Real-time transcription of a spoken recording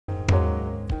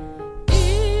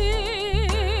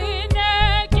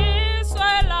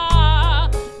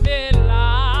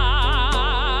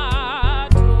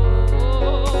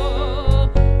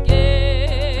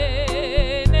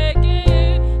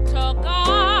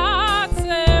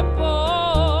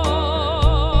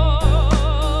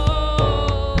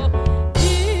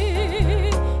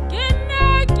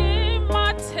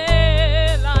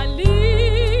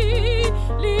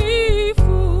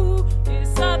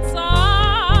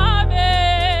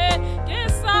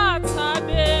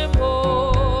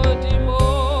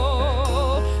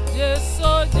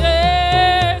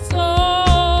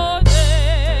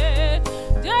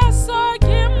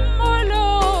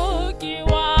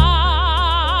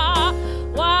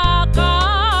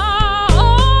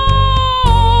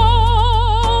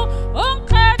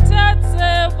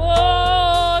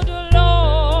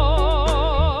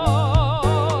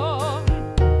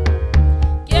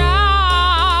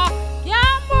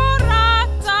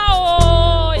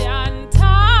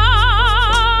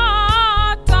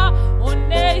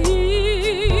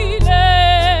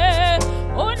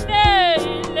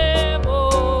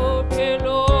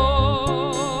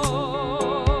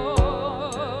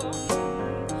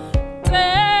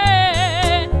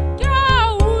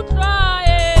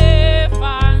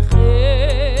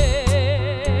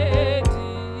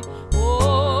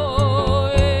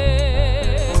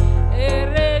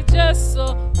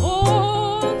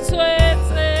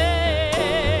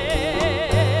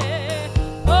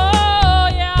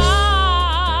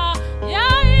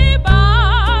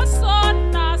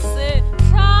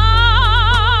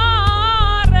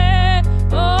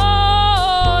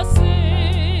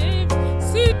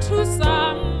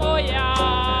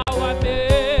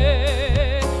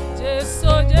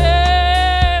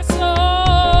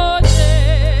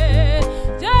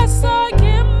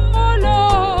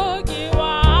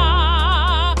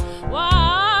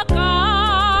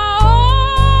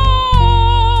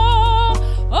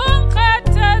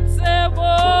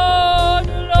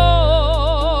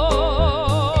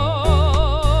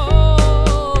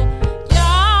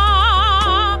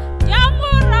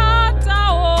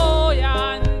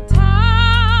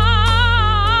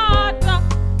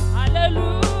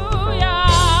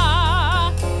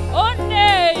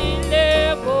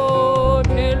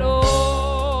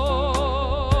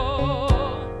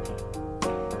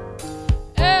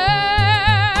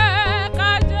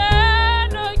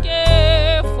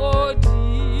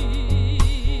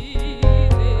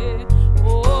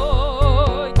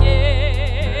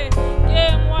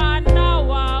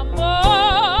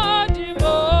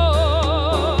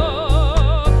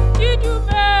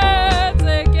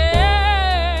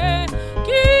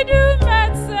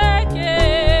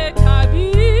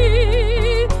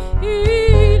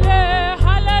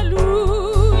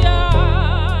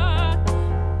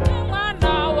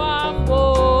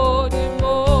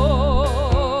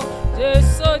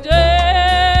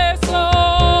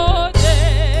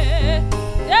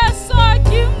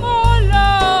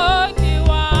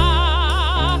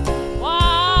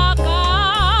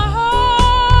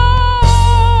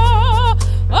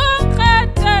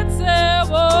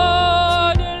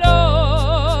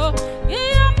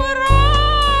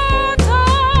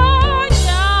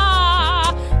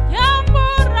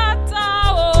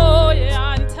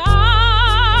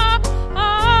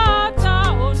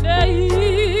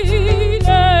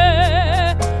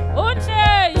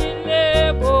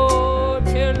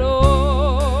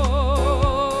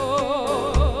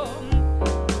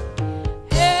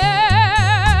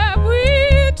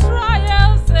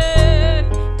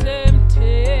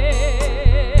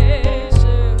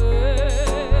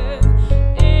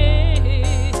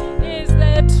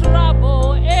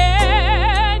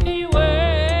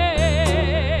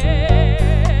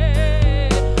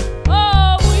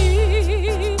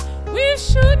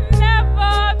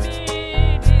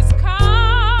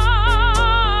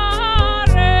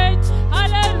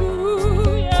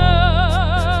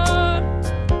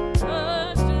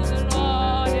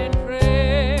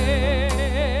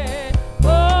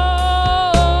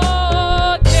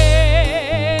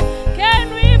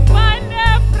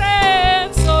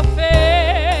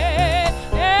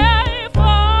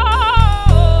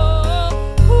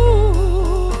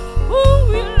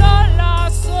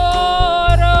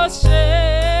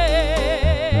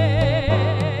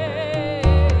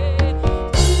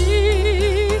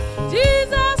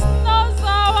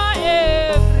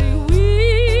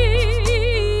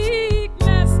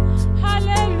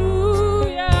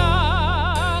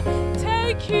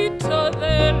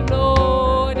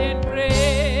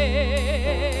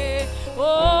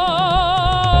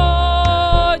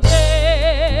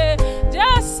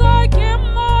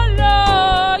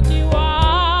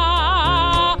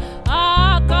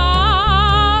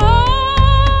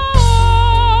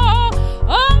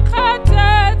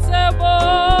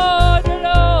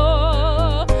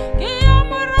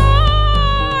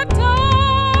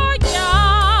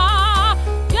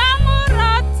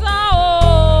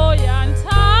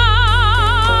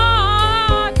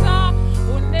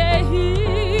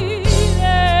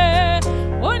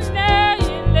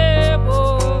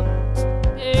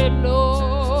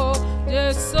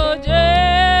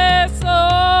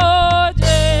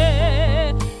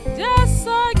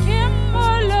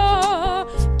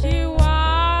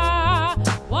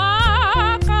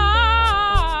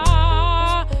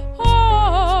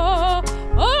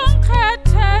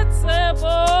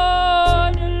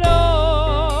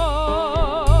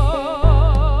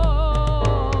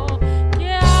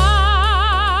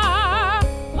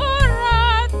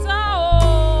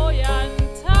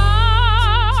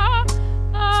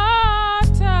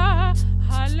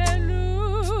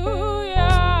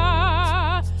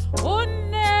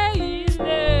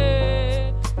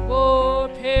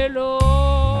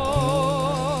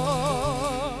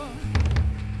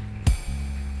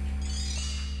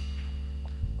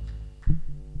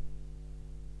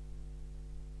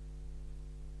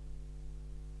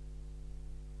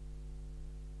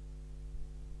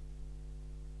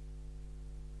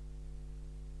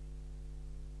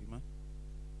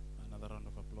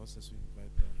pause as we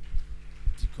invite the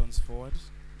deacons forward.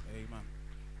 Amen.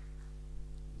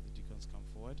 As the deacons come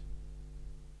forward.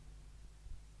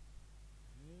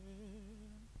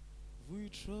 We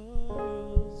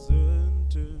trials and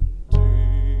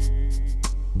temptations,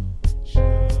 the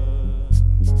trouble anywhere.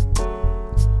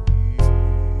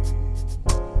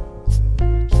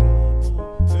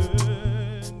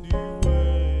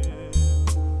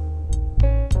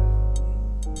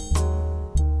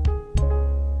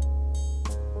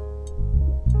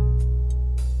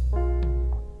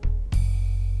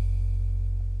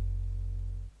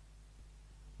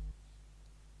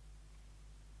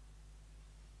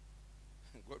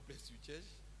 God bless you, church.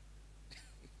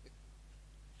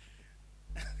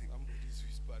 Somebody's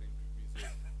whispering to me,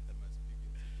 saying, I must speak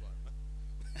in Setswana.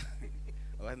 I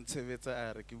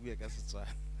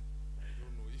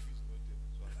don't know if it's not in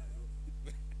Setswana.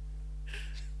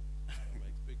 I'm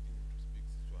expecting you to speak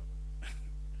Setswana.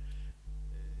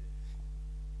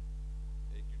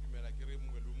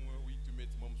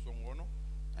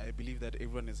 I believe that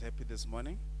everyone is happy this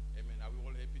morning. Amen. Are we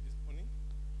all happy this morning?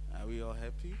 Are we all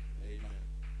happy? Amen.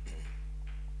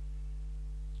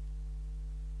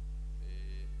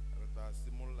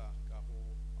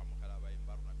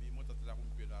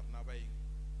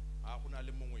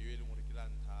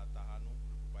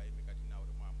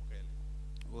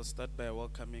 We'll start by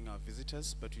welcoming our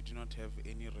visitors, but we do not have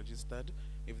any registered.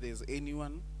 If there's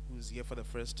anyone who's here for the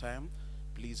first time,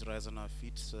 please rise on our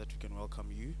feet so that we can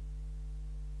welcome you.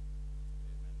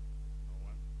 Amen. No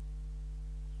one.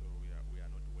 So we are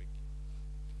not working.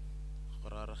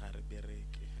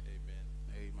 Amen.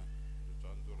 Amen.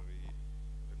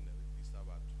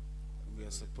 We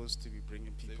are supposed to be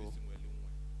bringing people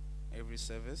every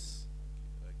service.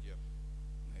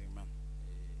 Amen.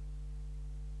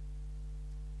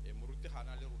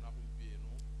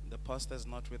 The pastor is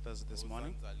not with us this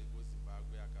morning.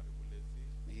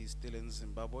 He's still in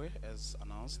Zimbabwe, as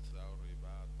announced.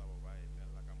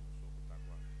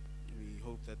 We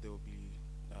hope that they will be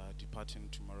departing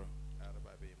tomorrow.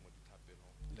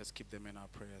 Let's keep them in our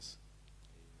prayers.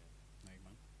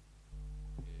 Amen.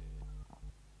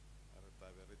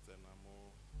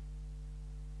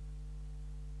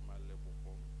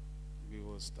 We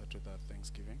will start with our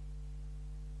Thanksgiving.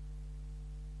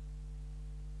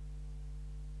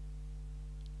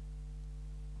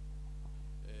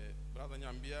 Brother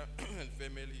Nyambia and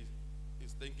family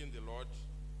is thanking the Lord.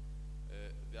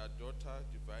 Their daughter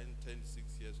Divine turned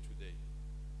 6 years today.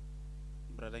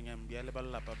 Brother Nyambia le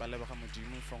balapa ba leboga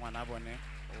modimo for ngwana bone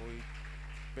o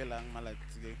pelang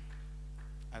malatsi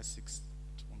a 6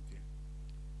 gompieno.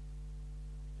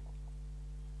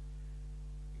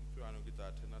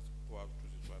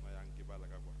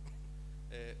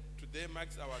 Today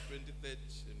marks our 23rd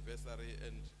anniversary,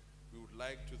 and we would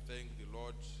like to thank the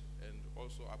Lord and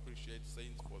also appreciate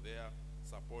saints for their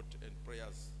support and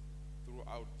prayers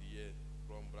throughout the year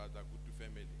from Brother Gutu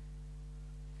family.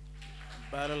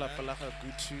 Ba lelapa la ga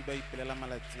Gutu ba ipelela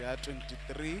malatsi a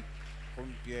 23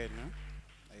 gompieno.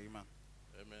 Amen.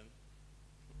 Amen.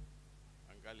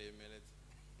 Angale emelet.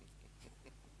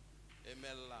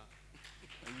 Emella.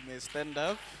 You may stand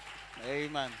up.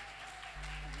 Amen.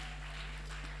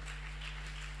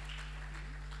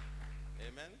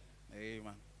 Amen.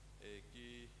 Amen.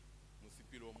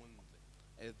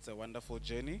 It's a wonderful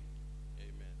journey.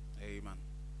 Amen. Amen.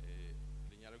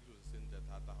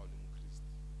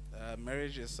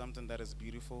 Marriage is something that is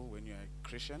beautiful when you're a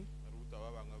Christian.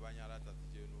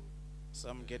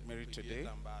 Some get married today.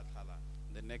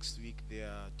 The next week they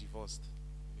are divorced.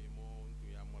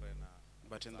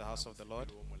 But in the house of the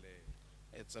Lord,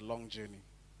 it's a long journey.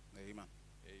 Amen.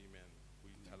 Amen.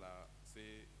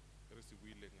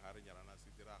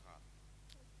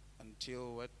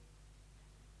 Until what?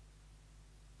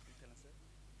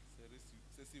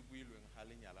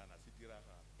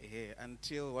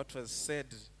 Until what was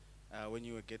said when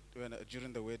you were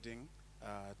during the wedding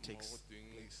takes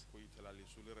place.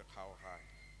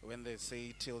 When they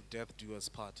say till death do us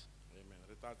part. Amen.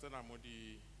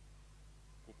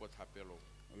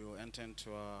 We will enter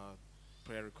into our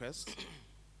prayer requests.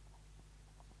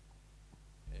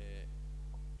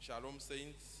 Shalom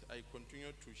saints, I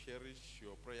continue to cherish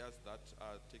your prayers that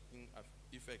are taking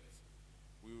effect.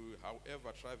 We will,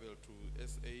 however, travel to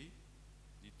SA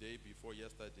the day before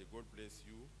yesterday. God bless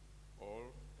you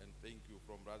all and thank you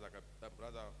from Brother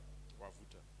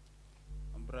Wavuta.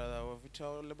 Brother Wavuta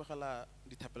o lebogela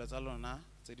dithapelo tsa lona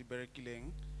tse di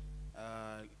berekileng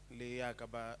le ya ka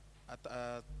ba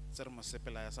a tsere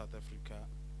mosepela ya South Africa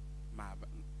maaba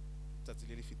tsatsi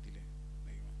le le fetile.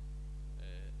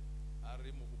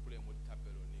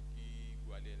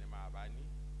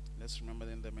 Let's remember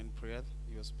in the main prayer.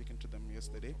 He was speaking to them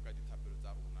yesterday. Ka dithapelo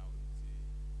tsa rona hore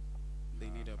They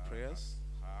need our prayers.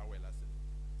 ha wela sentle.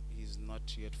 He is not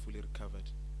yet fully recovered.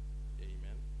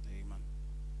 Amen. Amen.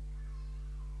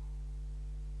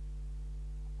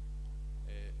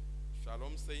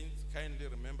 Shalom saints, kindly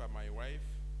remember my wife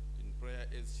in prayer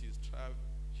as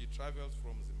she travels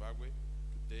from Zimbabwe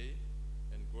today,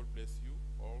 and God bless you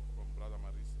all from Brother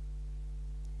Marisa.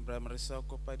 Brother Marisa o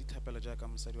kopa dithapelo jaaka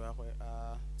mosadi wa gagwe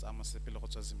a tsaya mosepele go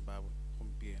tswa Zimbabwe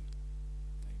gompieno.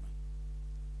 Amen.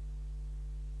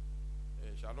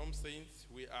 Shalom saints,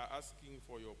 we are asking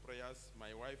for your prayers.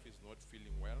 My wife is not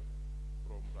feeling well,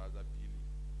 from Brother Billy.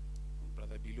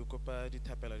 Brother Billy o kopa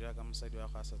dithapelo jaaka mosadi wa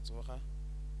gagwe a sa tsoga.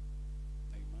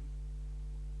 Amen.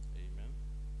 Amen.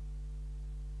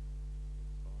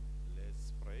 So,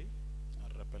 let's pray. A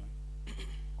re rapela.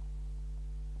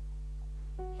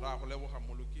 Ra go leboga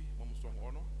moloki mo mosong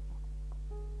ono.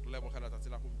 Re lebogela tsatsi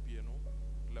la gompieno.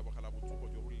 Re lebogela botsogo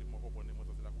jo re le mo go bone mo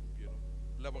tsatsi la gompieno.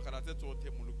 Re lebogela tse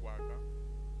tsotlhe moloki wa ka.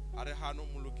 A re hano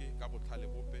moloki ka botlhale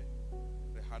bope.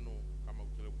 Re hano ka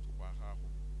mautlwele botlhoko wa gago.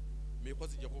 Mme go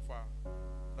se Jehova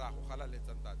ra go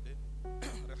galaletsa ntate.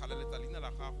 Re galaletsa leina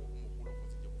la gago o mogolo go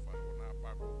se Jehova rona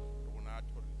pako rona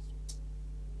thoriso.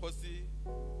 Go se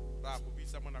ra go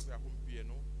bisa mo nako ya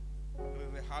gompieno.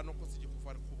 Re hano go se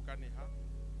Jehova re kgobokaneha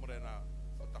morena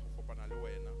o ta go kopana le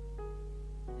wena.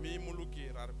 Mme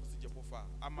moloki ra re go se Jehova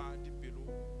ama dipelo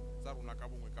tsa rona ka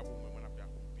bongwe mo nako ya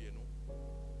gompieno.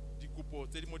 Dikopo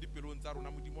tse di mo dipelong tsa rona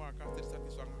modimo wa ka tse di sa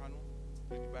tiswang hano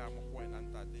re di baya mo go wena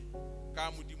ntate.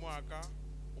 Ka modimo wa ka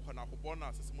o kgona go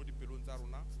bona se se mo dipelong tsa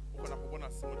rona, o kgona go bona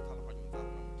se mo ditlhaloganyong tsa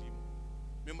rona modimo.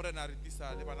 Mme morena re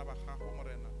tisa le bana ba gago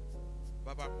morena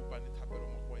ba ba kopane thapelo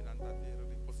mo go wena ntate. Re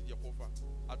re go se Jehova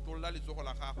a tlolla letsogo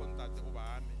la gago ntate o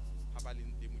ba ame ha ba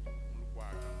leng teng moloko wa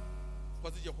ka. Go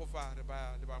se Jehova re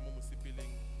ba le ba mo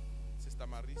mosepeleng Sister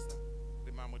Marisa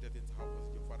re ma mo diateng tsa gago go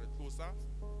se Jehova re tlosa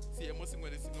seemo sengwe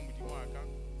le sengwe modimo wa ka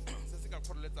se se ka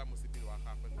kgoreletsa mosepele wa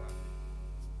gagwe ntate.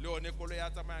 Le one kolo ya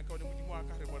tsamayang ka one modimo wa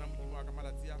ka re bona modimo wa ka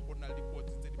malatsi a go nna le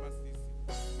dikotsi tse di masisi.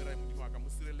 Mme re modimo wa ka mo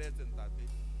sireletse ntate.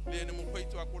 Le ene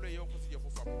mokgweetsi wa kolo eo go se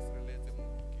Jehova mo sireletse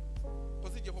moloki. Go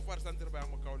se Jehova re santse re baya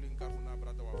mo kaoleng ka rona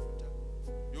brother wa futa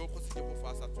yo go se Jehova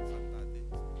a sa tsoga ntate.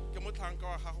 Ke motlhanka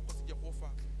wa gago go se Jehova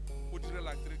o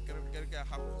direla kereke ya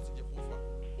gago go se Jehova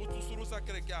o tsosolosa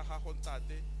kereke ya gago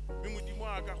ntate. Mme modimo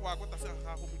wa ka go a kota se ga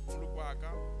gago moloko wa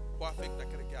ka go affecta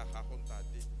kereke ya gago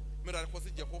ntate. Mme ra re go se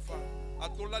Jehova a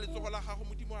tlolla letsogo la gago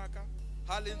modimo wa ka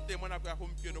ha le nteng mo nako ya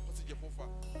gompieno go se Jehova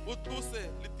o tlose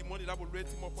le timoni la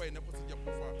bolwetse mo go ene go se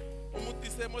Jehova o mo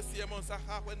tise mo seemong sa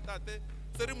gagwe ntate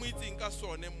se re mo itseng ka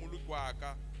sone moloko wa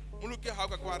ka. Moloki ha o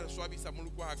ka kwa re swabisa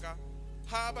moloko wa ka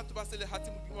ha batho ba sele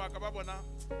hatsi modimo wa ka ba bona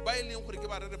ba e leng gore ke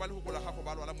ba re ba le go gola gago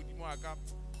ba lwala modimo wa ka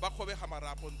ba kgobega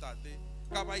marapo ntate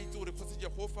ka ba itse gore go se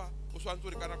Jehova o swantse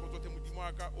gore ka nako tsotlhe modimo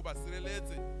wa ka o ba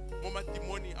sireletse mo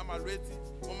matimoni a malwetse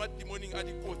mo matimoning a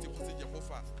dikotsi go se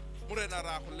Jehova. Morena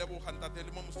ra go leboga ntate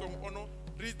le mo mosong ono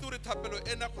re itse gore thapelo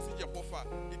ena go se Jehova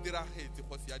e diragetse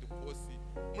go se ya dikgosi.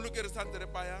 Moloki re santse re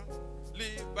baya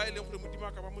le ba e leng gore modimo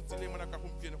wa ka ba mo tseleng mo nako ya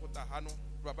gompieno go tla hano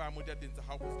ba ba mo diateng tsa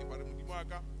gago go se gore modimo wa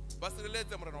ka ba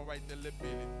sireletse morena wa ba itelele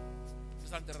pele. Re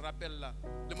santse re rapella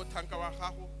le mothanka wa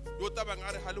gago yo tabang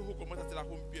a re ha le hoko mo tsela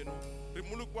gompieno re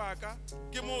moloko wa ka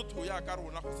ke motho ya ka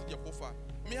rona go se Jehova.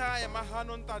 Mme ha ya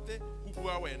mahano ntate go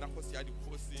bua wena go se ya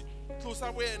dikgosi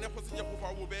tlosa boene go se Jehova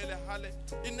o bobele hale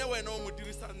e ne wena o mo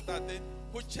dirisa ntate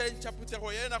go change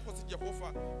phuthego yena go se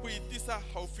Jehova go itisa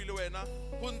haufi le wena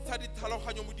go ntsha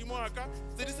ditlhaloganyo modimo wa ka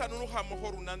tse di sa nonoga mo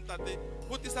go rona ntate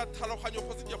go tisa tlhaloganyo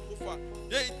go se Jehova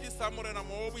ye itisa morena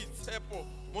mo boitshepo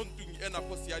mo ntung ena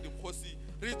go se ya dikgosi.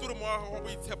 Re itse mo go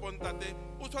boitshepo ntate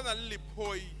o tshwana le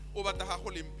lephoi o batla ga go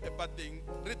lemphepa teng.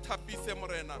 Re thapise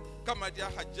morena ka madi a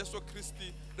ga Jesu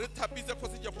Kristi re thapise go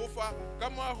se Jehova ka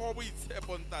moago wa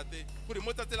boitshepo ntate gore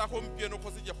mo tsatsi la gompieno go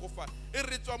se Jehova e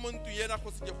re tswa mo ntung ena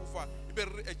go se Jehova e be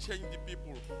re change the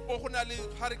people o go na le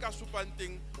ga re ka supang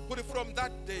teng gore from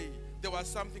that day there was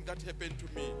something that happened to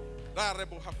me. Ra re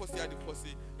boga go se ya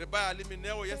dikgosi re baya le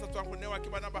meneo ya sa tswang go newa ke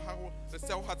bana ba gago re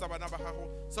seo gatsa bana ba gago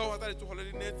seo gatsa letsogo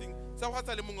le dinetseng seo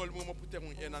gatsa le mongwe le mongwe mo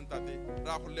phuthegong ena ntate.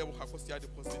 Ra go leboga go se ya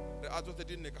dikgosi re a tsotse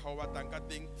di nne ka ga o batang ka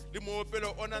teng le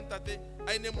moopelo ona ntate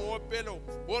a ene moopelo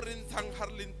o re ntshang ga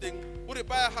re leng teng o re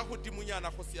baya ga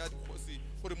godimonyana go se ya dikgosi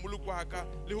gore moloko wa ka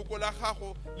le hoko la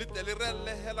gago le tele re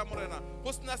lehela morena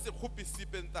go sena se kgopi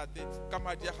sepe ntate ka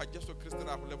madi a ga Jesu Kristi.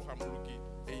 Ra go leboga moloki.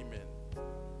 Amen.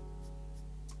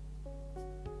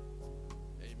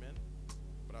 Amen.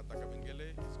 Brother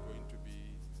Kabengele is going to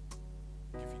be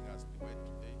giving us the word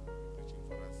today, preaching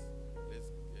for us. Let's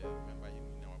remember him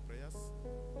in our prayers.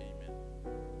 Amen.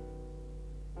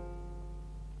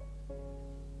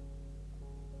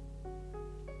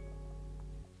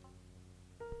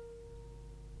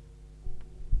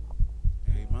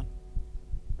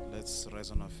 let's rise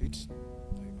on our feet.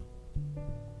 There you go.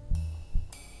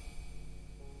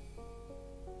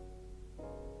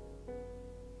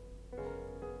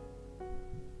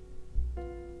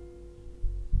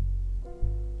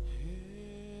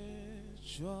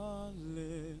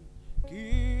 Jwale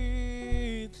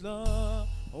kitla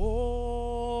oroa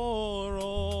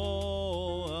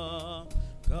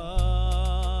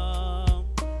kam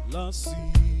lasi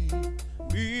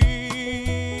bione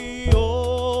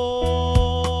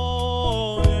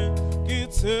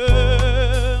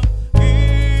kitem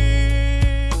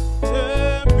itembile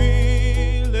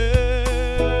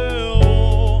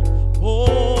o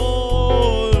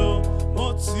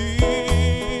moti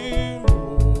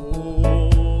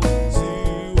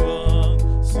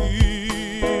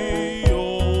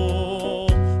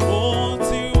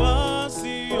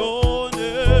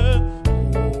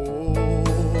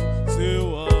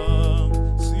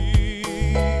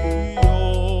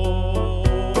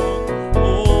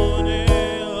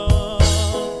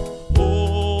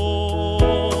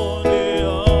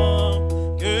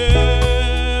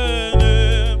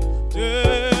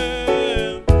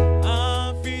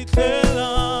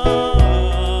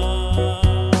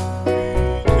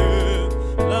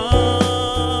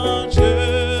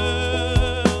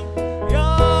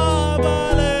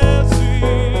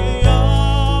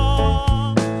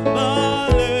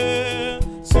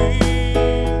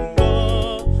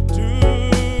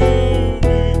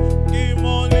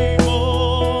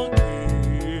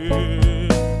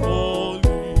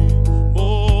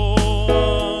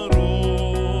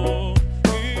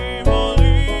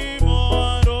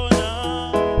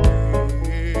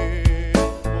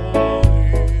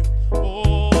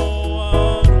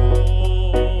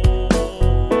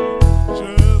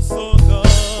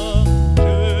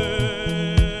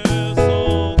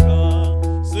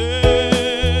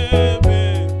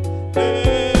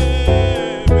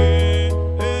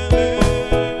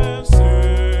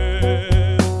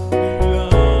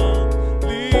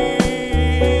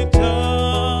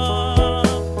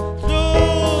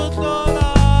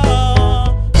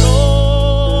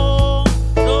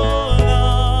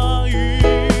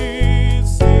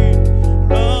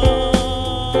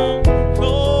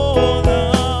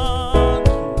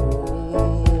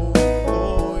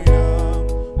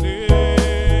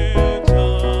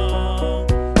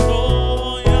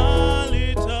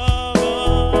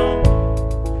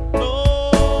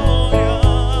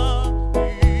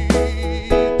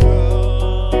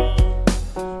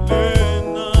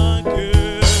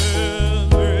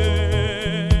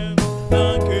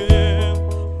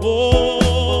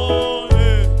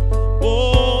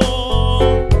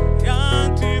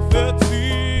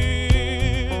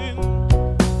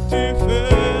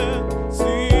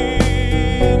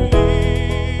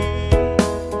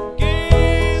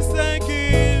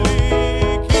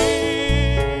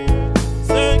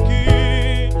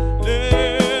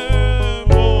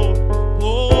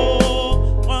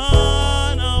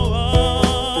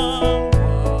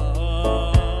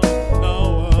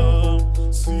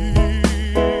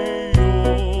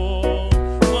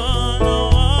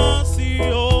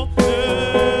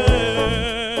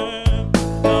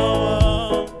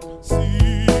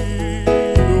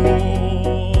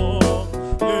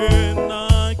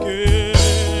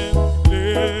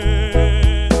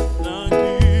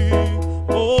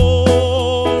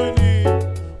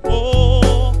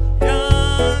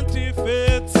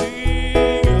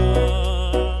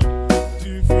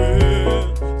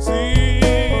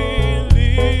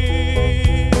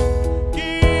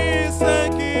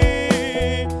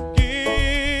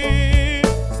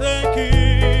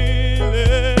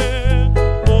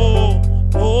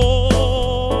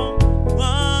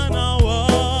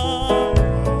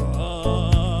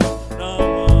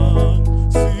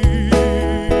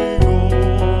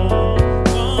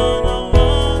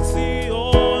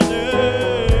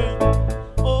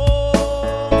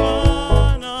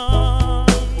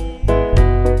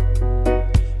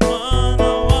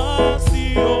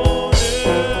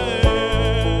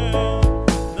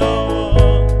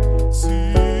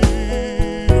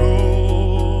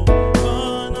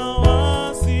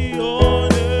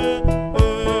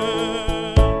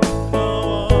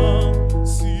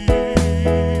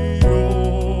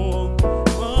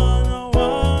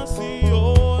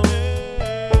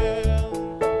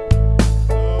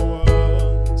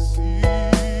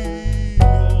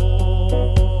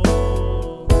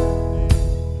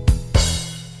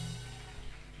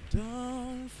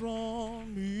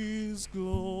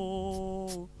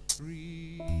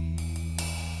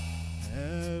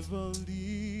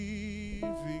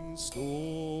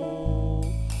story,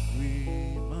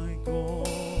 my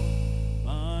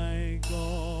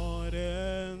God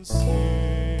and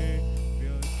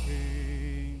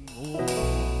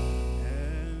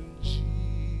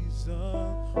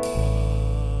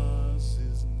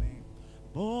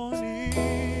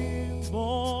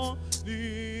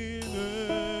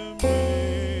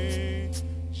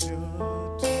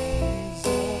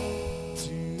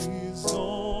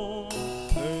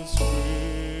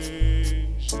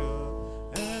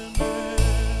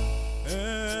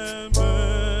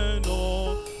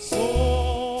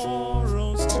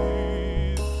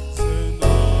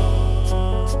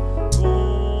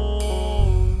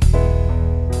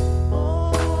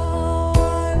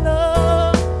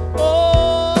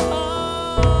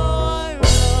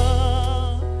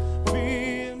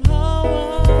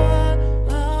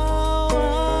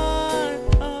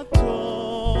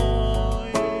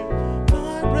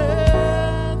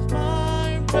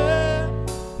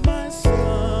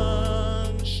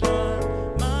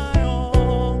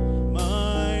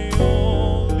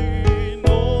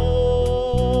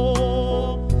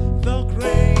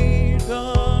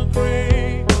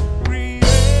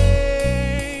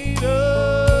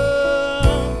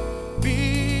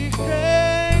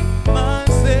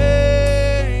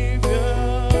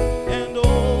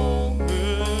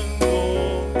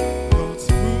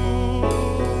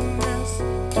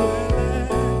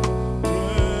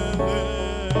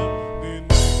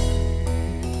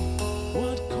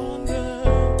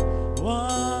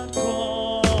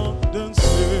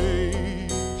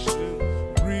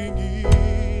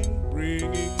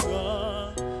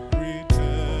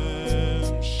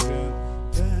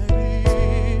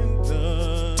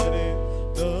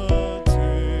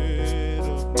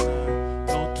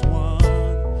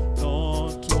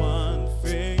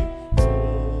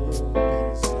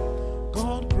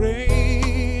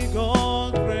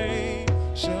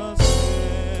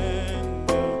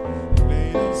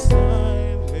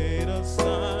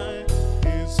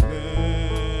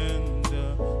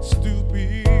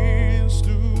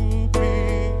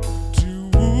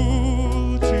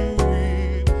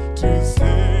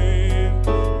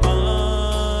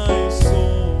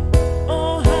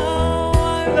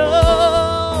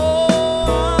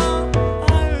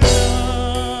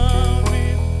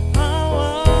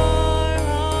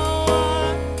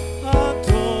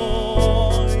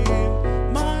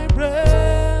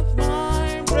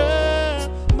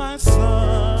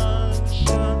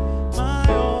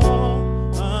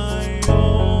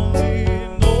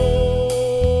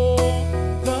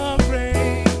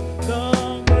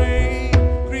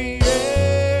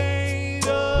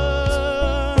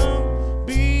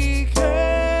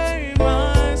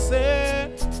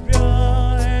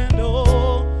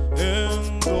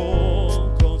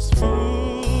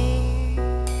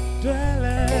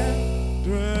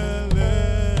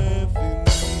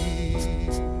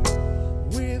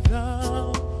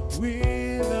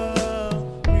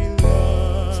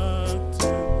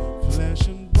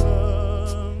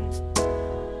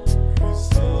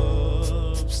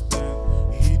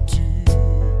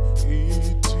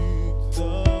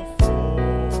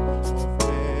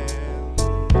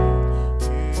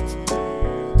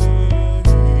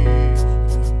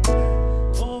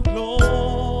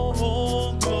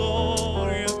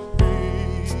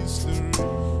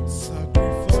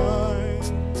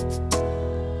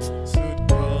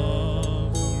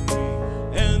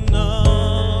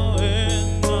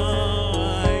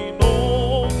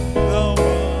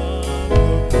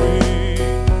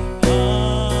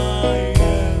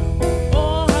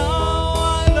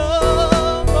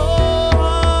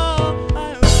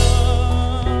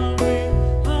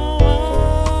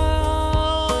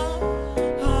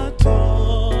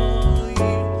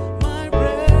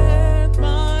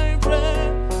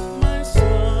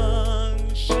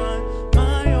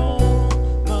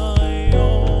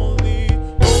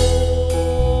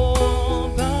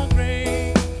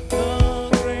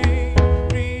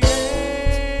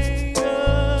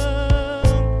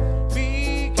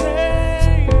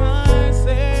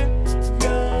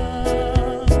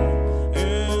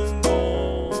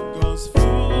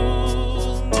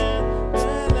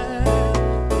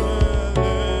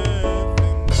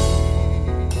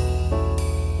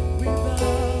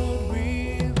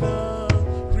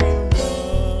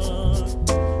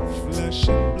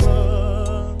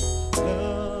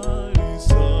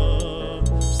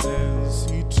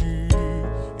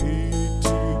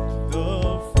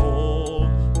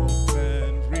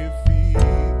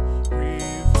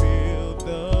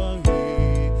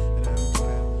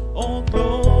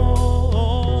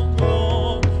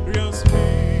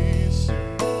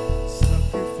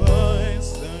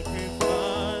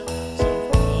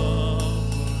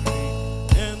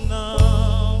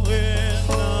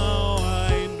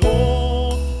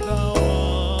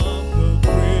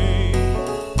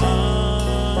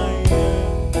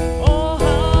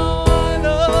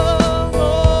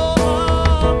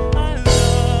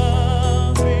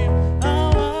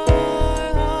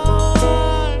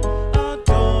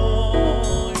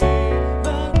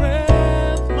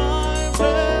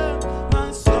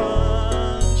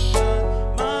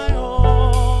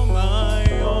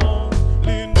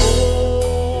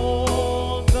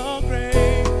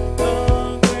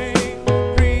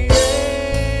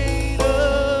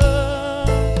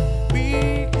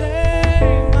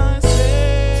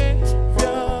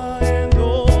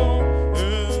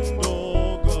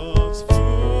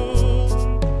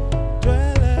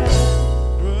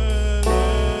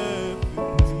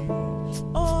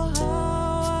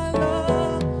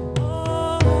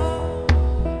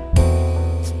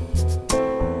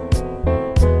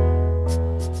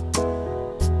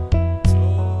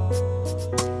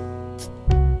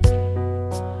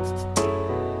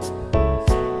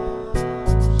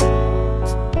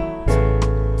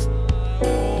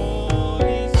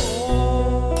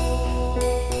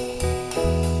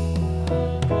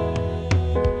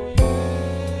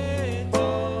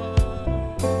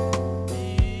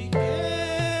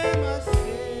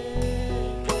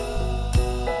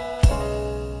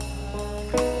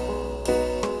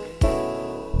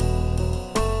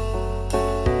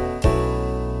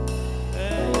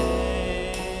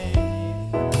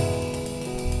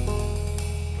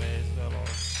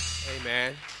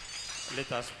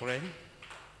Let us pray.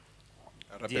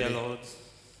 Dear Lord,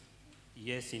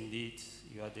 yes, indeed,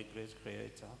 you are the great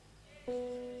creator.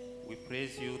 We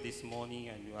praise you this morning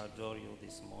and we adore you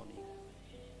this morning.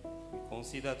 We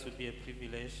consider to be a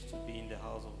privilege to be in the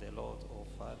house of the Lord, oh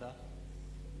Father.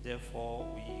 Therefore,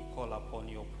 we call upon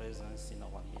your presence in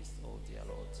our midst, oh dear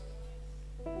Lord.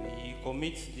 We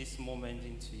commit this moment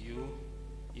into you,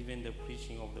 even the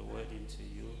preaching of the word into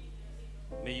you.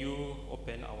 May you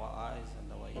open our eyes and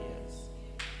our ears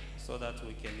so that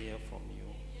we can hear from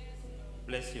you.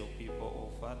 Bless your people,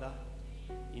 oh Father.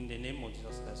 In the name of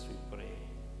Jesus Christ we pray.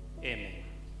 Amen.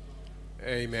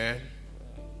 Amen.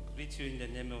 Greet you in the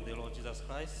name of the Lord Jesus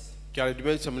Christ. As you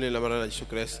are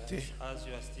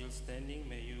still standing,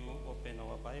 may you open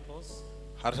our Bibles.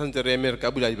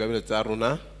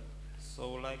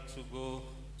 So we'd like to go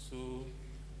to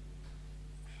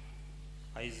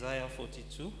Isaiah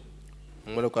 42.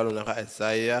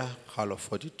 Isaiah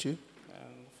 42.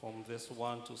 And from verse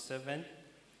 1 to 7.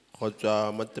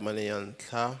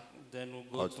 Then we'll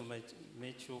go to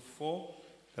Matthew 4.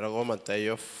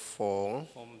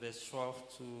 From verse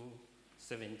 12 to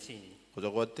 17.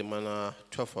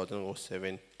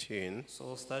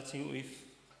 So starting with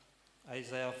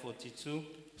Isaiah 42.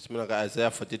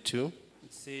 Isaiah 42.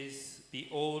 It says,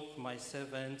 "Behold my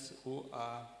servants who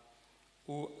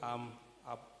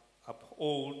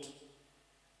uphold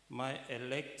my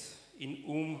elect, in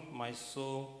whom my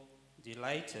soul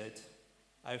delighted.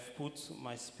 I've put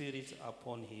my spirit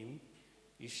upon him.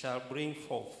 He shall bring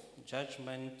forth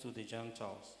judgment to the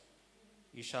Gentiles.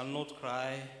 He shall not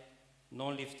cry,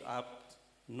 nor lift up,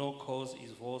 nor cause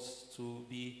his voice to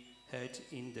be heard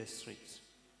in the streets.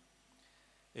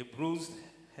 A bruised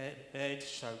head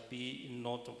shall be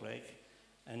not break,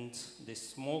 and the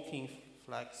smoking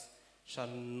flax shall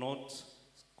not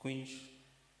quench.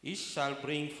 He shall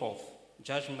bring forth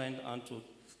judgment unto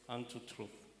truth.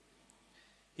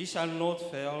 He shall not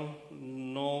fail,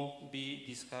 nor be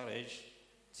discouraged,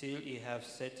 till he have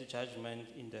set judgment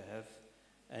in the earth,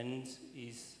 and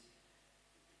his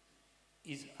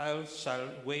eyes shall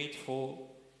wait for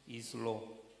his law.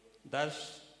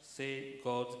 Thus say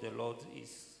God the Lord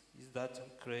is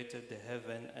that created the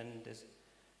heaven and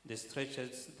the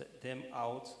stretches them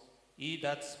out, he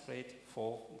that spread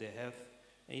forth the earth,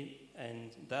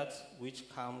 and that which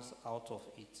comes out of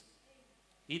it.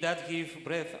 He that give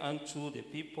breath unto the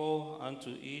people,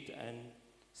 unto it, and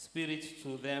spirit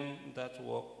to them that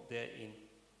walk therein.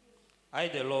 I,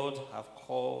 the Lord, have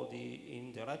called thee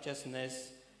in the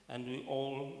righteousness, and will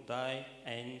all thy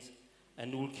ends,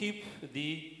 and will keep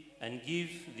thee, and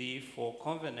give thee for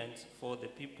covenant for the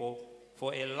people,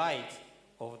 for a light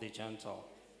of the Gentile,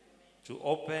 to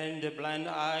open the blind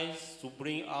eyes, to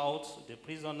bring out the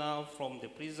prisoner from the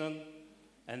prison,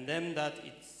 and them that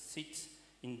it sit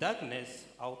in darkness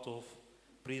out of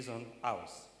prison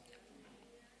house."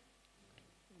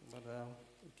 But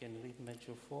we can read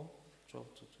Matthew 4,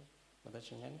 12 to 12. Mother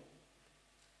Chingani?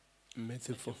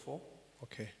 Matthew 4.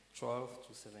 Okay. 12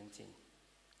 to 17.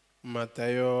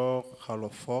 Matthew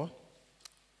 4.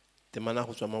 Temana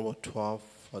go tswa mo 12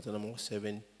 go tsena mo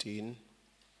 17.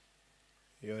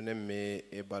 Yone me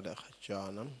e balega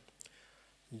jana.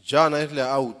 Jana ile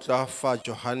a utla fa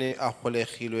Johane a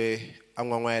golegilwe a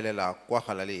ngwangwaelela kwa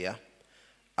Galilea.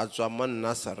 A tswa mo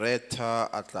Nazareta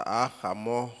a tla a ga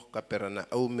mo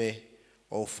Kapernaum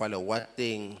o fale wa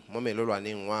teng mo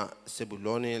melolwaneng wa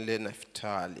Sebuloni le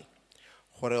Naftali.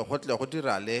 Gore go tle go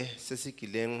dirale se se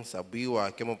kileng sa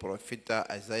buiwa ke moprofeta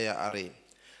Isaiah a re,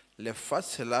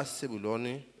 lefatshe la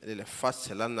Sebuloni le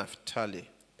lefatshe la Naftali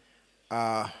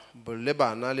a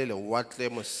bolebana le lewatle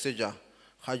moseja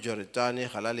ga Jorodane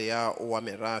Galilea wa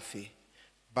merafe.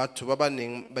 Batho ba ba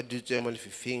neng ba dutse mo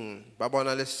lefifing ba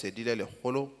bona lesedi le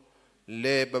legolo,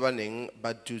 le ba ba neng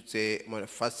ba dutse mo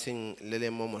lefatsheng le le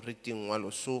mo moriting wa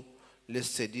loso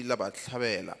lesedi la ba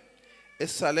tlhabela. E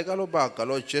sale ka lobaka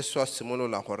lo Jesu a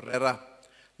simolola go rera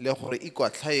le gore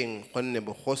ikwatlhaeng gonne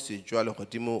bogosi jwa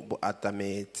legodimo bo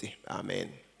atametse.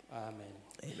 Amen. Amen.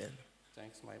 Amen.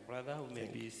 Thanks, my brother. We may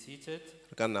be seated.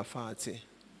 Ka nna fatshe.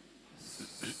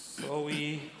 So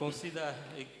we consider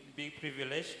a big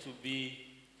privilege to be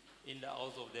in the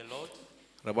house of the Lord.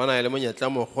 Re bona e le monyetla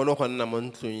mogolo go nna mo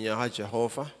ntlong ya ga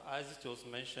Jehova. As it was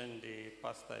mentioned, the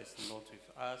pastor is not with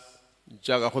us.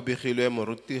 Jaaka go begilwe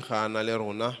moruti ga ana le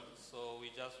rona. So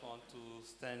we just want to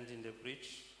stand in the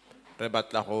breach Re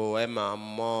batla go ema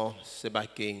mo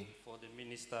sebakeng. for the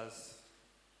ministers.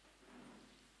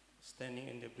 Standing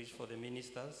in the breach for the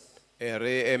ministers.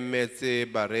 Re emetse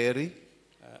bareri.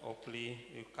 Hopefully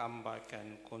you come back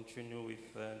and continue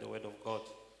with the word of God.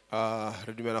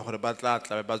 re dumela gore ba tla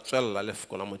tla ba tswella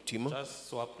lefoko la Modimo. just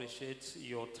to appreciate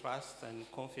your trust and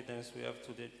confidence we have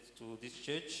to this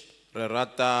church, Re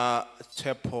rata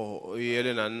tshepo e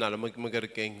le nna le mo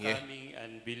kerekeng ye. coming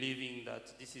and believing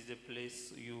that this is the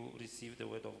place you receive the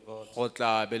word of God Go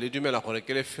tla be le dumela gore ke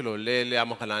lefelo le le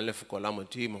amogelang lefoko la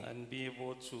Modimo. and be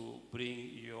able to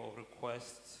bring your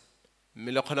requests,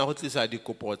 Mme le kgona go tlisa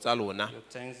dikopo tsa lona your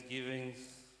thanksgivings,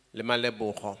 le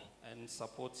malebogo and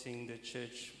supporting the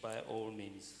church by all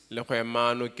means. le go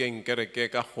ema nokeng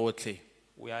kereke ka gotlhe.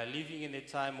 We are living in a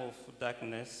time of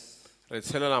darkness Re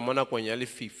tshelela mo nakong ya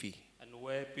lefifi and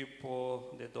where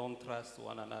people, they don't trust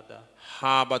one another,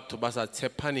 ha batho ba sa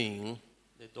tshepaneng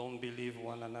they don't believe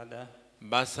one another.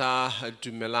 ba sa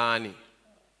dumelane.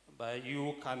 By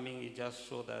you coming, it just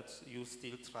shows that you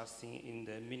still trusting in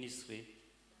the ministry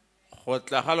Go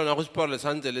tla ga lona go supa gore le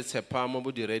santse le tshepa mo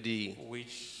bodireding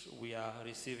which we are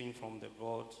receiving from the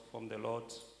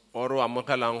Lord o re o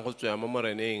amogelang go tswa mo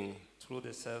moreneng through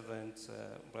the servant,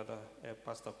 Brother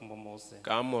Pastor Kumomose.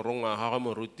 ka morongwa ga go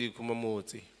moruti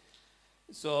khumomotse.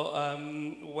 So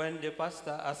when the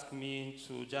pastor asked me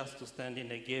to stand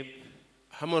in a gap,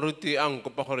 Ha moruti a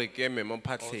nkopa gore ke eme mo I was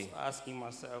phatlheng asking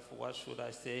myself, what should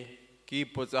I say? ke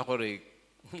ipotsa gore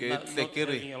ke Not tle ke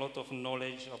re having a lot of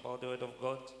knowledge about the word of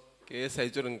God. ke sa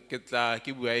itse gore ke tla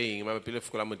ke bua eng mabapi le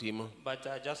lefoko la Modimo. But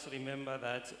I just remember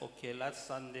that, okay, last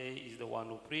Sunday is the one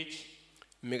who preached.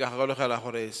 Mme ka gakologelwa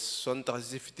gore sontaga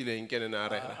se se fetileng ke ene na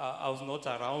rera I was not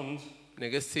around ne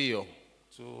ke seyo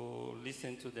to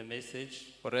listen to the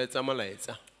message, go reetsa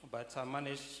molaetsa but I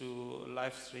managed to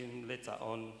live stream later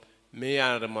on. mme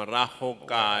ya re morago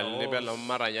ka lebelela mo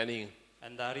maranyaneng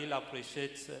And I really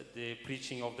appreciate the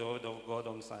preaching of the word of God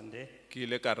on Sunday. ke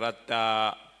ile ka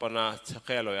rata bona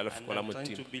tshegelo ya And lefoko la I'm trying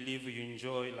to Modimo. believe you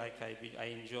enjoy like I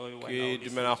enjoy when I Ke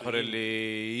listen dumela to gore him.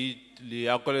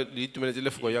 le itumeletse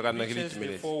lefoko ya ka nna ke le Preaches the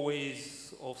itumeletse. 4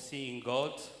 ways of seeing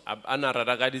God. A na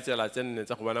rara ka ditsela tse nne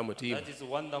tsa go bona Modimo. That is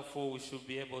wonderful. We should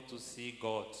be able to see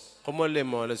God. Go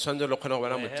molemo le tshwanetse le kgone go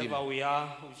bona Wherever Modimo. we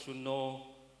are, we should know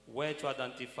where to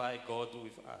identify God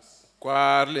with us.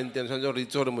 Kwa re leng teng tshwanetse re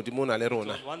itse gore Modimo o na le It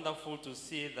rona. was wonderful to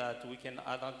see that we can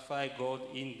identify God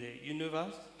in the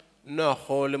universe. No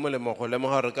go le molemo go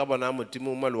lemoga gore ka bona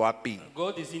Modimo mo loaping.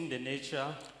 God is in the nature.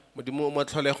 Modimo o mo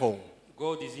tlholegong.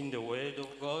 God is in the word of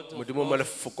God. of Modimo o mo course.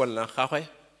 lefokong la gagwe.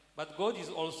 But God is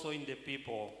also in the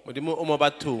people. Modimo o mo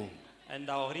bathong. And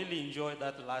I really enjoyed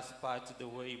that last part, the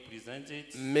way he presented.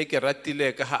 Mme ke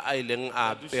ratile ka ha a ileng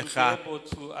a You should be pega able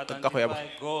to ka go ya identify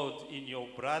God in your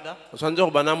brother o tshwanetse go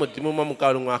bona Modimo mo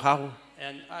mokaolong wa gago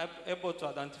and I'm able to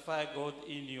identify God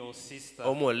in your sister.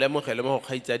 o mo lemogele mo go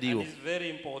And kgaitsadiwa. it's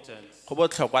very important. Go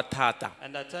botlhokwa thata.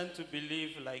 And I tend to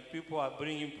believe like people are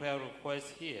bringing prayer requests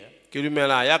here. Ke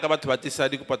dumela ya ka batho ba tisa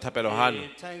dikopo thapelo hano They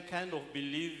tend kind of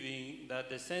believing that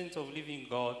the saints of living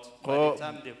God, by Go- the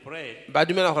time they pray, ba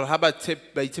dumela gore ha ba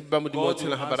itshepi ba Modimo o God will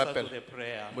tshelang ha ba answer to rapela the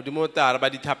prayer. Modimo o tla ba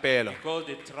dithapelo. Because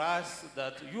they trust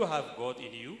that you have God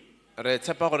in you. Re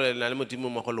tshepa gore le na le Modimo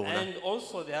mo go lona And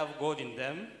also they have God in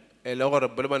them. e le gore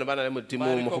bo le bone ba na le Modimo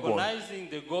By mo go bona recognizing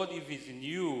the God if it's in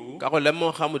you ka go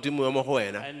lemoga Modimo yo mo go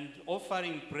wena and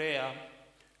offering prayer,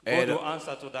 Eh, God will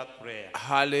answer to that prayer.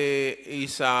 ha le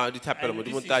isa dithapelo And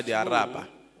Modimo this tla is di arapa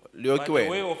le yo By ke the way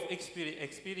wena of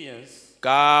experience,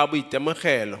 ka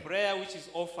boitemogelo prayer which is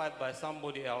offered by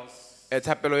somebody else,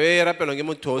 thapelo e rapelwang ke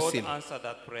motho o God sele answered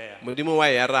that prayer. Modimo wa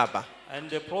e arapa. And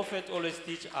the prophet always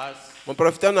teach us,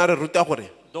 Moprofeta o ne a re ruta gore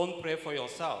don't pray for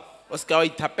yourself. o se ka wa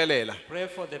ithapelela Pray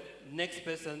for the next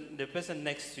person, the person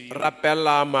next to you.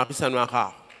 rapella maagisano wa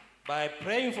gago By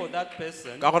praying for that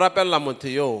person, ka go rapella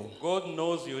motho yoo God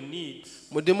knows your needs.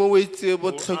 Modimo o itse He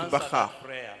will botlhoki answer ba gago that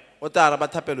prayer. o tla araba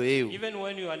thapelo eo Even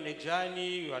when you are on a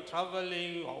journey, you are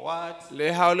traveling, you are what,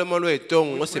 le ha o le mo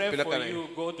loetong we o pray sepele for kana you,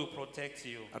 God will protect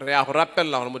you. re a go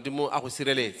rapella gore Modimo a go In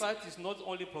sireletse fact, it's not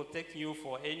only protecting you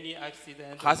for any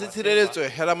accident, or ga se whatever, tshireletso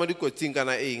hela mo dikotsing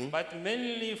kana eng but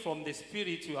mainly from the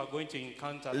spirit you are going to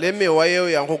encounter. le that. mewa eo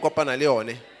yang go kopana le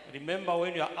yone Remember,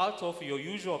 when you are out of your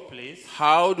usual place,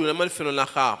 ha o dula mo lefelong la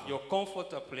gago your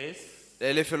comfortable place,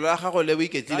 lefelo la gago le bo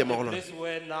that's iketlile the mo go lona place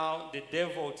where now the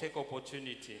devil will take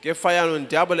opportunity. ke fa yaanong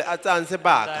diabole a tsayang And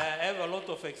sebaka I have a lot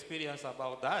of experience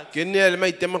about that. ke nne le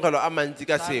maitemogelo a mantsi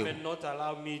ka Time seo may not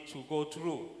allow me to go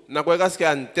through. nako e ka seke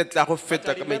ya ntetla go But I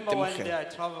feta ka remember one day maitemogelo I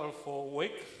traveled for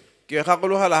work, ke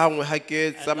gakologela gangwe ga ke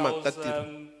and I tsamaya ka was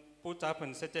tiro put up in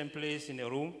a certain place in a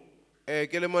room.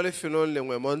 ke le mo lefelong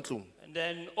lengwe mo ntlong And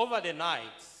then over the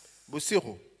night,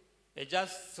 bosigo a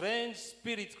just strange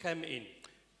spirit came in,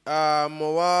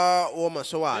 mowa o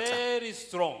maswe wa tla very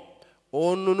strong.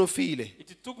 o nonofile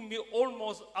It took me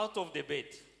almost out of the bed.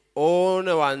 o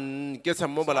ne wa nketsa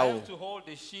mo So I bolaong have to hold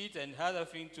the sheet and other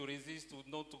thing to resist to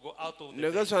not to go out of the ne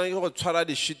ke bed. tshwana ke go tshwara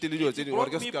di-sheet le dilo tse It dingwe gore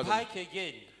brought ke me se ka back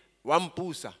again. wa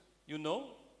mpusa You know,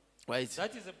 wa itse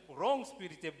that is a wrong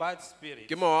spirit, a bad spirit.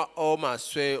 ke mowa o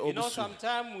maswe o You know, bosula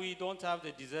sometimes we don't have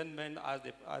the discernment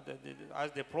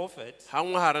as the prophet. ga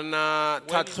ngwe ga re na When you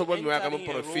tlhatlhobomewa ka enter in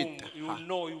a room, moporofeta you will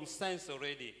know, you will sense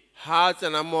already ga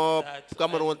tsena mo that. ka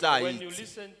moreng o tla And when you itse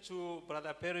listen to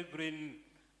Brother Peregrine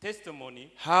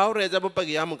testimony, ga o reetsa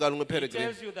bopaki ya mokalongwe he peregrine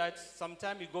tells you that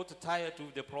sometimes you got tired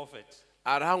with the prophet.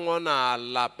 a re ga ngwe o na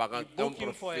lapa ka You ka book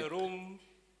him for a moporofeta room,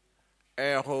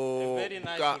 go very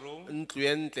nice ka room. ntlo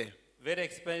e ntle very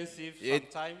expensive e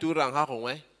sometimes. turang ga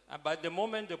gongwe But the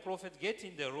moment the prophet gets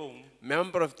in the room, mme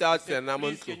moporofeta a he said, tsena mo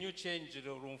please can ntlong you change the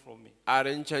room for me? a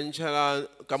re ntšhantšhela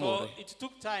ka So more it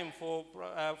took time for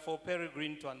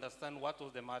Peregrine to understand what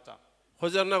was the matter. go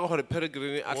tsere nako gore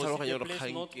peregrine a Was tlhaloganya it the gore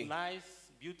place not kgang nice,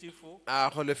 beautiful?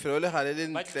 a go lefelo le ga le le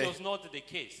But it ntle was not the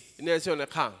case. e ne e se yone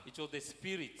kgang It was the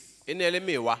spirits e ne e le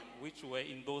mewa which were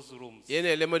in those rooms. e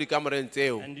ne e le mo dikamoreng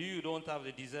tseo And you don't have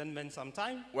the discernment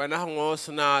sometimes. wena gangwe o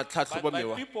sena But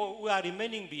tlhatlhobomewa people who are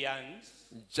remaining behind,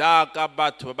 jaaka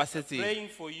batho ba ba setseng praying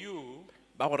for you,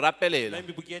 ba go rapelela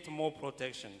maybe we get more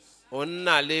protections. o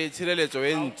nna le tshireletso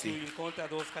e How to ntsi encounter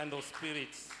those kind of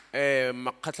spirits.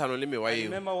 makgatlhano le mewa I eo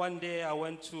remember one day I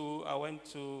went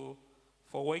to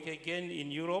for work again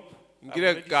in Europe. I've nkile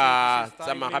already ka said this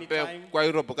time tsamaya many gape times. kwa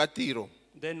europe ka tiro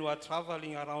Then we were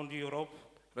traveling around Europe.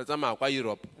 re tsamaya kwa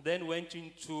europe Then went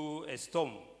into a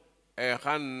storm,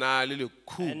 ga nna le and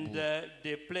lekhubu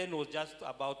the plane was just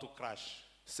about to crash.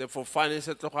 sefofane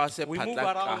se tloga se We moved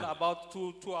around phatlaka about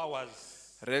two hours,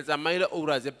 re tsamaile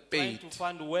ora tse trying to pedi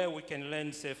find where we can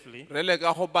land safely. re le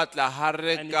ka go batla ga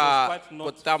re And it ka was quite go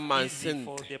not tsamaya easy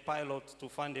for sentle the pilot to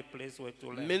find a place where to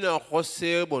land. mme ne go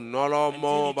se bonolo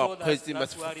mo Until he told us bakgweetsing ba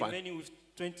that we are sefofane remaining with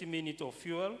 20 minutes of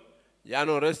fuel.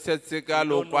 yaanong re setse ka We don't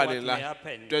know lookwane what la may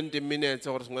happen. 20 minutes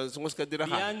gore sengwe le sengwe se ka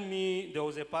diragala Behind me, there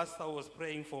was a pastor who was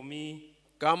praying for me.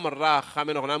 ka moraga ga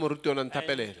mene gona moruti o na And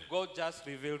nthapelela God just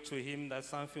revealed to him that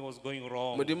something was going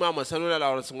wrong. modimo a mo sanolela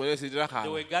gore sengwe le se They were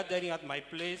diragala gathering at my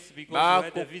place because Ba we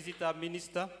had a visitor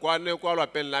minister. kwane kwa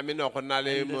lwapeng la mene go na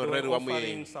le And they moreri were wa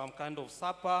offering moeng some kind of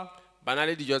supper. ba na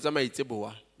le dijo tsa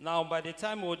maitseboa Now, by the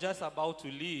time we were just about to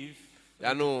leave,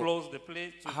 Ya to no, close the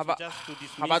place, ga to just to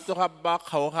ba ba dismiss, tloga ba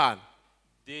kgaogana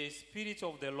the Spirit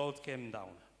of the Lord came down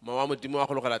mowa wa modimo wa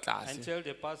go logela and tlase told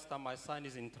the pastor, my son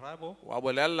is in trouble. wa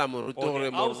bolelela moruti Or gore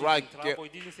the house is in morwake trouble. He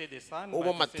didn't say the son, o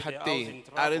mo but he said the house in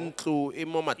mathateng a re trouble. ntlo e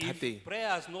mo mathateng If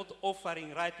prayer is not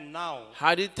offering right now,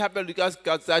 ga dithapelo di ka se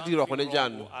ka tsa dirwa gone something wrong will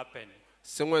jaanong happen.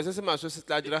 sengwe se se maswe se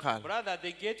tla diragala Brother,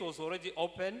 the gate was already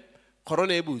open.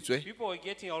 kgorone e butswe People were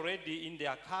getting already in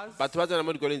their cars, batho ba tsena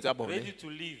mo dikolong tsa bone ready to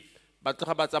leave. ba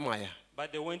tloga ba tsamaya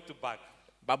But they went to back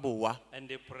ba boa and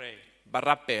they prayed. ba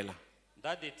rapela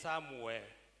That the time where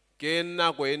ke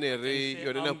nako e ne re they say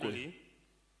yone nako e. humbly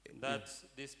that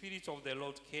the Spirit of the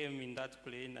Lord came in that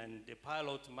plane and the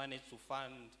pilot managed to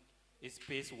find a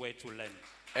space where to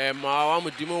land. mowa wa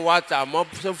modimo wa tla mo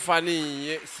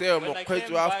sefofaneng seo When I mokgweetsi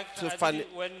came wa back, sefofane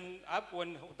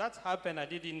when that happened, I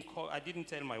didn't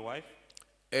tell my wife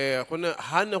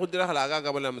ga ne go diragala ka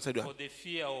ka bolela mosadi wa for the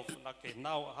fear of, okay,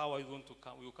 now how are you going to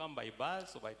come? Will you come by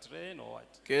bus or by train or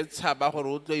what? ke tshaba gore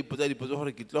o tlo ipotsa dipotso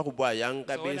gore ke tlo go boa yang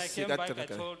ka So when I bese came ka back, I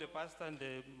terekere told the pastor and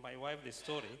my wife the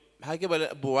story. ga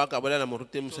ke boa ka bolela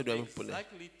moruti It was mosadi wa mopolelo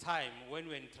exactly time when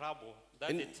we're in trouble.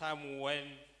 That's the time when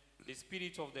the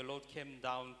Spirit of the Lord came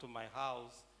down to my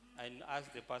house and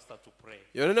asked the pastor to pray.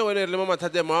 yone ne wene re le mo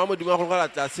mathateng mowa wa modimo wa go logela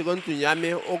tlase ko ntlong ya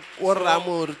me o raya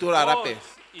moruti o re a God rapela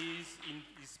is in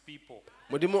his people.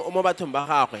 modimo o mo bathong ba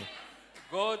gagwe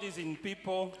God is in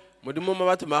people. modimo o mo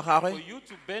bathong ba For gagwe you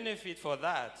to benefit for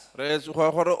that, re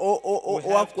gore o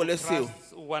we have to akole seo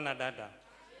trust one another.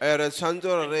 re tshwanetse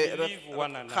gore re believe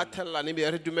one another. kgathelelane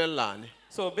ebile re dumelelane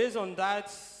So based on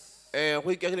that, go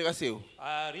ikagile ka seo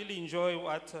I really enjoy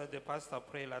what the pastor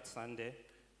prayed last Sunday.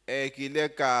 ke ile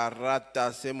ka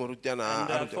rata se morutiana And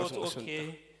a I rutile ka thought, Sontaga.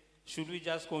 okay, should we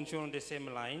just continue on the same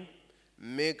line?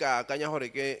 mme ka akanya gore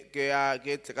ke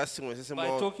tle ka sengwe se se By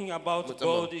mo talking about motsamao.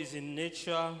 God is in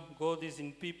nature, God is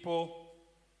in people,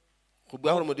 go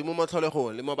bua gore modimo mo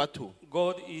tlholegong le mo bathong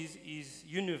God is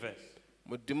universe.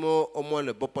 modimo o mo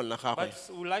lebopong la gagwe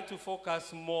But we like to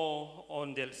focus more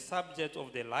on the subject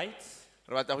of the lights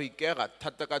re batla go ikega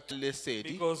thata ka lesedi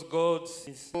because God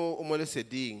is. o mo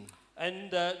leseding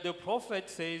And the prophet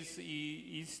says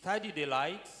he studied the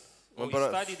lights, or he Mopro-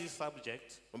 studied this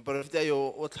subject, moporofeta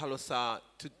yo o tlhalosa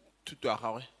thuto ya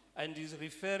gagwe and he's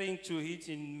referring to it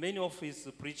in many of his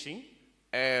preaching.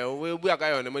 o bua ka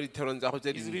yone mo ditherong tsa go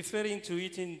tse He's dintsi referring to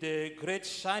it in the great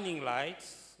shining light.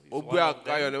 It's o one bua of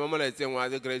ka them. yone mo molaetseng wa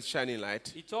the great shining light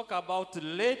He talk about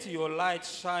let your light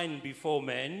shine before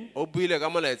men. o buile ka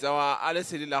molaetsa wa a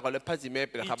lesedi la go le phatsime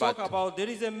pele He ga talk batho about there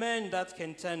is a man that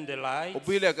can turn the light. o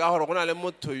buile ka gore go na le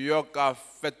motho yo ka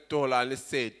fetolang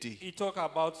lesedi He talk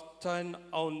about turn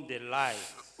on the light.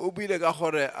 o buile ka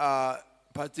gore a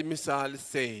phatsimisa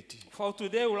lesedi For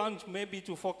today, we want maybe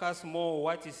to focus more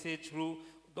what he said through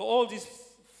all these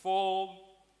four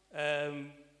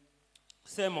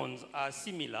sermons are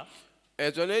similar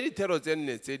tsone dithero tse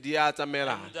nne tse di a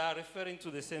tsamaelana and they are referring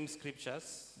to the same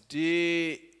scriptures.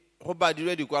 di go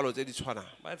badilwe dikwalo tse di tshwanang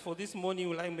But for this morning,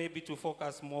 we like maybe to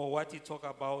focus more what he talk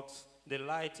about the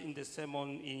light in the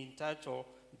sermon in title.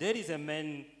 There is a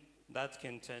man that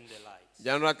can turn the light.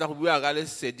 jaanong ratla go bua ka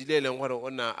lesedi le e leng gore o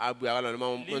na a bua ka lone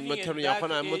mo Living in therong ya dark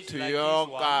gona age motho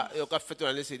like yo ka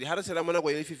fetolang lesedi ga re tshela mo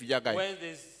nako e lefifi jaaka Where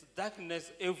there's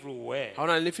darkness everywhere, ga o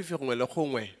na le lefifi gongwe le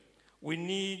gongwe we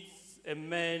need a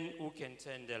man who can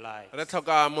turn the light. re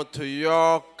tlhoka motho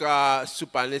yo ka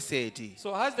supang lesedi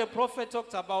So as the prophet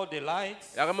talked about the light,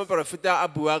 ya ka moporofeta a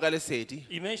bua ka lesedi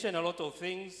he mentioned a lot of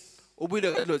things. o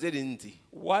buile ka dilo tse dintsi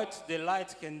What the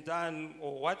light can do,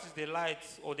 or what is the light,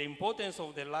 or the importance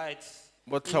of the light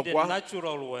in the botlhokwa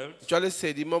natural world. jwa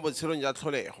lesedi mo botshelong jwa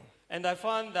tlholego And I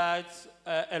found that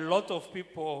a lot of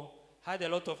people had a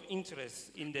lot of interest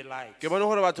in the light. ke bone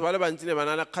gore batho ba le bantsi ne ba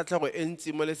na le kgatlhego e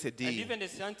ntsi mo And leseding even the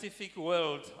scientific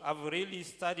world have really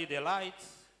studied the light,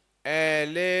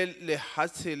 le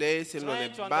lehatshe le trying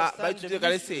selone to ba understand ithute the ka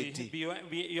mystery lesedi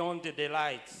beyond the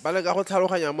light. ba le ka go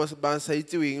tlhaloganya mo ba sa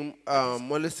itseweng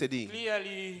mo leseding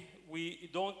Clearly, we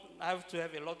don't have to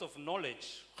have a lot of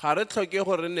knowledge ga re tlhoke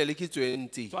gore re nne le kitso e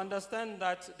ntsi to understand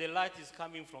that the light is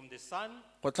coming from the sun.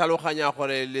 go tlhaloganya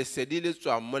gore lesedi le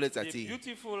tswang mo The letsatsing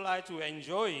beautiful light we're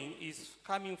enjoying is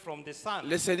coming from the sun.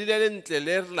 lesedi le le ntle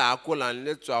le re la akolang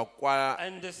le tswa kwa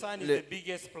And the sun is Le- the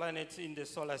biggest planet in the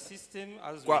solar system,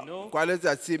 as we kwa know. kwa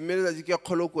letsatsing mme letsatsi ke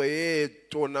kgoloko e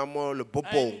tona mo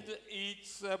lebopong And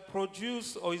it's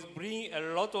produce or is bring a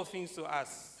lot of things to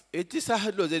us. e tisa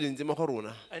dilo tse dintsi mo go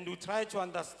rona And we try to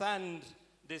understand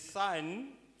the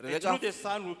sun. Re And leka- through the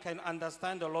sun, we can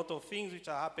understand a lot of things which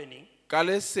are happening. ka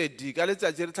lesedi ka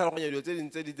letsatsi re tlhaloganya dilo tse dingwe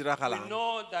tse di We diragalang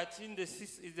know that in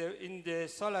the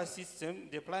solar system,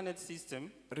 the planet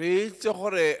system, re itse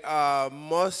gore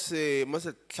mo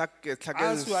setlhakeng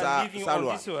as we are living sa on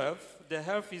loa this earth, the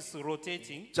earth is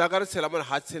rotating jaaka re tshela mo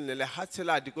lehatsheng le lehatshe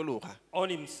la dikologa on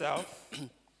himself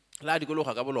la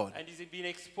dikologa ka bolone and is being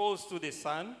exposed to the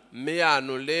sun. mme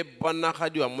yaanong le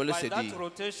bonagadiwa mo By that leseding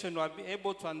rotation, we'll be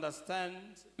able to understand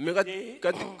mme the day,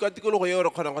 ka tikologo eo re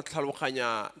kgonang go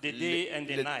tlhaloganya The day and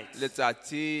the night.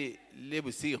 letsatsi le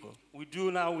bosigo we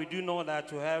do know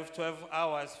that we have 12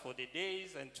 hours for the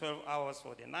days and 12 hours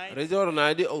for the night. re itse gore na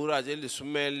le diura tse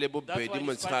lesome le That's bobedi why it's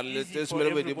motshegare quite le easy tse for lesome le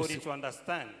bobedi everybody bosigo to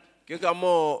understand. ke ka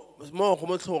mo go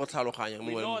motlhogo go tlhaloganya We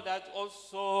mongwe le know mongwe. that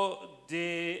also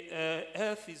the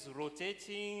earth is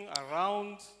rotating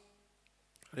around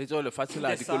re itse gore lefatshe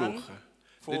la the sun dikologa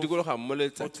for- le dikologa mo for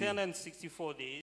letsatsing 364 days.